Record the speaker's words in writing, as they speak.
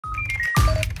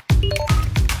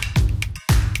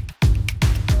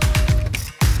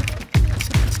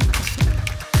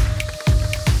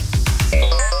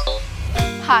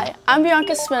Hi, I'm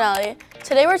Bianca Spinelli.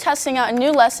 Today we're testing out a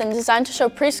new lesson designed to show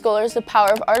preschoolers the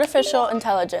power of artificial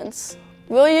intelligence.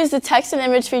 We'll use the text and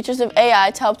image features of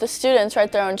AI to help the students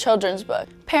write their own children's book.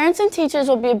 Parents and teachers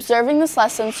will be observing this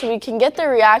lesson so we can get their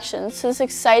reactions to this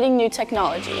exciting new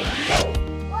technology.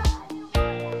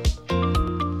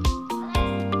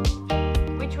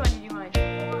 Which one did you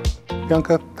want?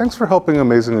 Bianca, thanks for helping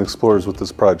Amazing Explorers with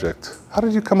this project. How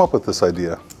did you come up with this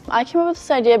idea? I came up with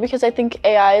this idea because I think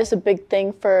AI is a big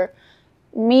thing for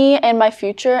me and my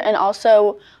future, and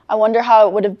also I wonder how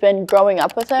it would have been growing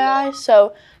up with AI.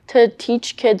 So to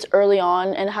teach kids early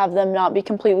on and have them not be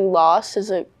completely lost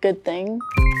is a good thing.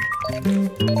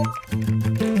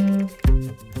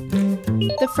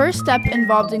 The first step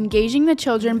involved engaging the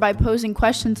children by posing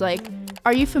questions like,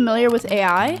 "Are you familiar with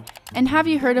AI?" and "Have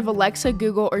you heard of Alexa,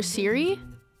 Google, or Siri?"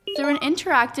 Through an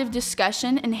interactive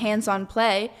discussion and hands-on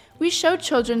play, we showed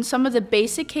children some of the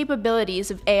basic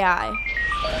capabilities of AI.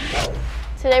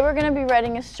 Today we're going to be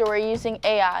writing a story using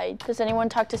AI. Does anyone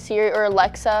talk to Siri or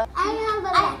Alexa? I have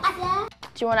Alexa.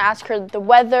 Do you want to ask her the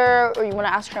weather, or you want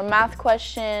to ask her a math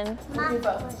question? Math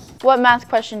question. What math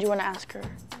question do you want to ask her?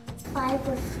 5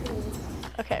 plus 3.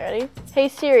 Okay, ready? Hey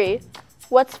Siri,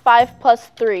 what's 5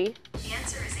 plus 3? The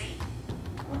answer is 8.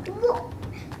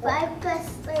 5 plus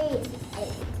 3 is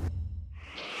 8.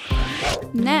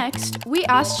 Next, we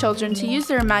asked children to use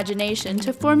their imagination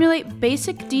to formulate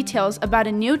basic details about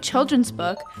a new children's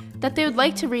book that they would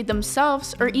like to read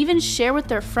themselves or even share with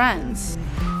their friends.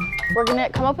 We're going to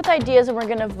come up with ideas and we're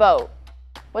going to vote.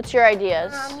 What's your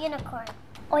ideas? Unicorn.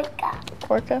 Orca.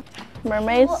 Orca?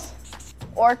 Mermaids?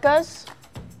 Orcas?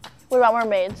 What about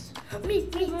mermaids? Me.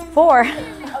 4.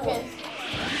 Okay.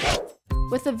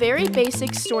 With a very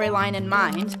basic storyline in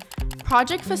mind,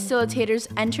 project facilitators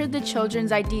entered the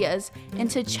children's ideas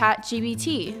into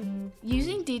ChatGPT.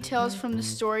 Using details from the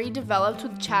story developed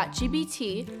with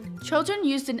ChatGPT, children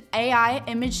used an AI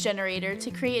image generator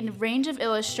to create a range of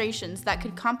illustrations that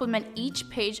could complement each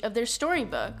page of their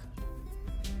storybook.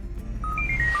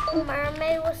 A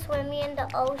mermaid was swimming in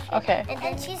the ocean. Okay. And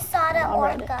then she saw the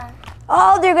orca.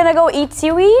 Oh, they're gonna go eat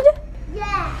seaweed?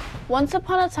 Yeah. Once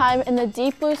upon a time in the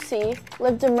deep blue sea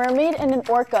lived a mermaid and an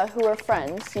orca who were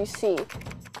friends, you see.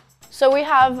 So we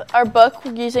have our book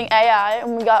using AI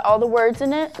and we got all the words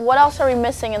in it. What else are we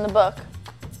missing in the book?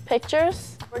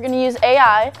 Pictures? We're going to use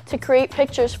AI to create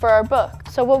pictures for our book.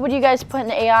 So what would you guys put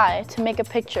in AI to make a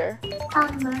picture?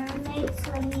 A mermaid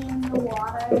swimming in the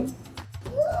water.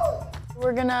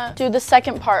 We're going to do the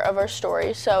second part of our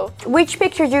story. So Which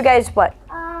picture do you guys put?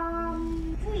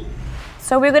 3.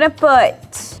 So we're gonna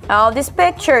put all these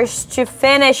pictures to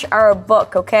finish our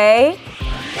book, okay?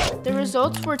 The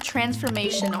results were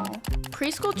transformational.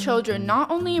 Preschool children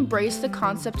not only embraced the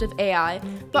concept of AI,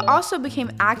 but also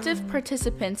became active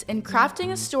participants in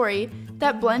crafting a story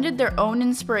that blended their own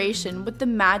inspiration with the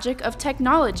magic of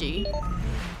technology.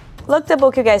 Look the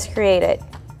book you guys created.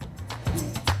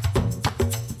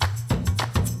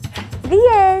 The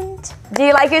end. Do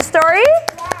you like your story?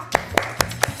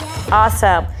 Yeah.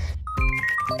 Awesome.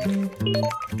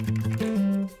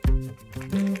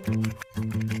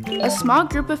 A small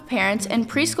group of parents and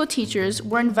preschool teachers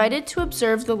were invited to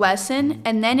observe the lesson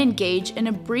and then engage in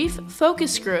a brief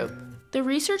focus group. The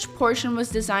research portion was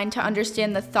designed to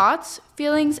understand the thoughts,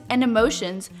 feelings, and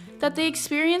emotions that they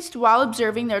experienced while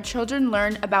observing their children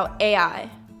learn about AI.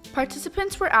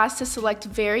 Participants were asked to select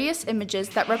various images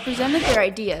that represented their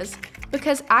ideas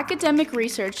because academic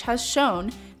research has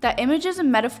shown that images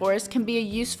and metaphors can be a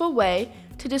useful way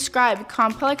to describe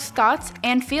complex thoughts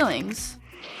and feelings.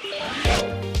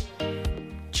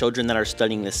 Children that are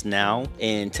studying this now,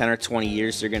 in 10 or 20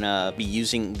 years, they're gonna be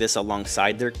using this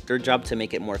alongside their job to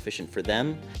make it more efficient for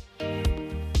them.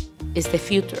 It's the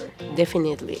future,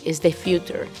 definitely. It's the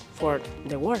future for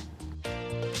the work.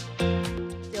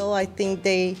 I think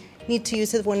they need to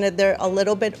use it when they're a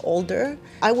little bit older.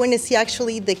 I want to see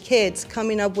actually the kids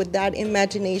coming up with that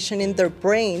imagination in their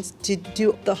brains to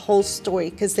do the whole story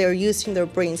because they're using their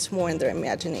brains more in their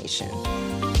imagination.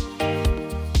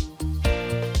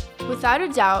 Without a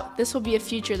doubt, this will be a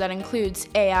future that includes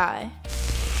AI.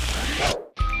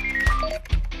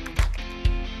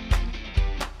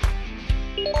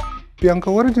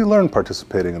 Bianca, what did you learn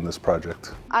participating in this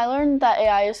project? I learned that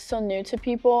AI is still new to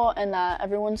people and that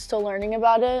everyone's still learning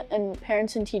about it, and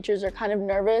parents and teachers are kind of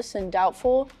nervous and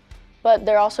doubtful, but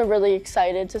they're also really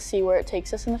excited to see where it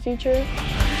takes us in the future.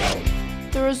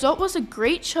 The result was a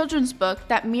great children's book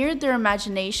that mirrored their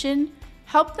imagination,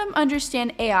 helped them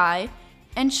understand AI,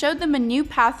 and showed them a new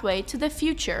pathway to the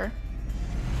future.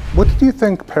 What did you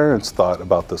think parents thought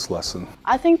about this lesson?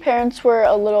 I think parents were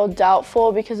a little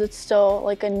doubtful because it's still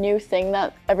like a new thing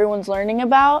that everyone's learning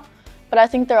about, but I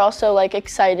think they're also like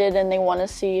excited and they want to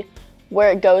see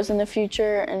where it goes in the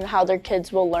future and how their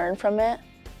kids will learn from it.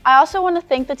 I also want to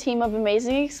thank the team of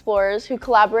amazing explorers who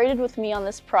collaborated with me on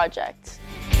this project.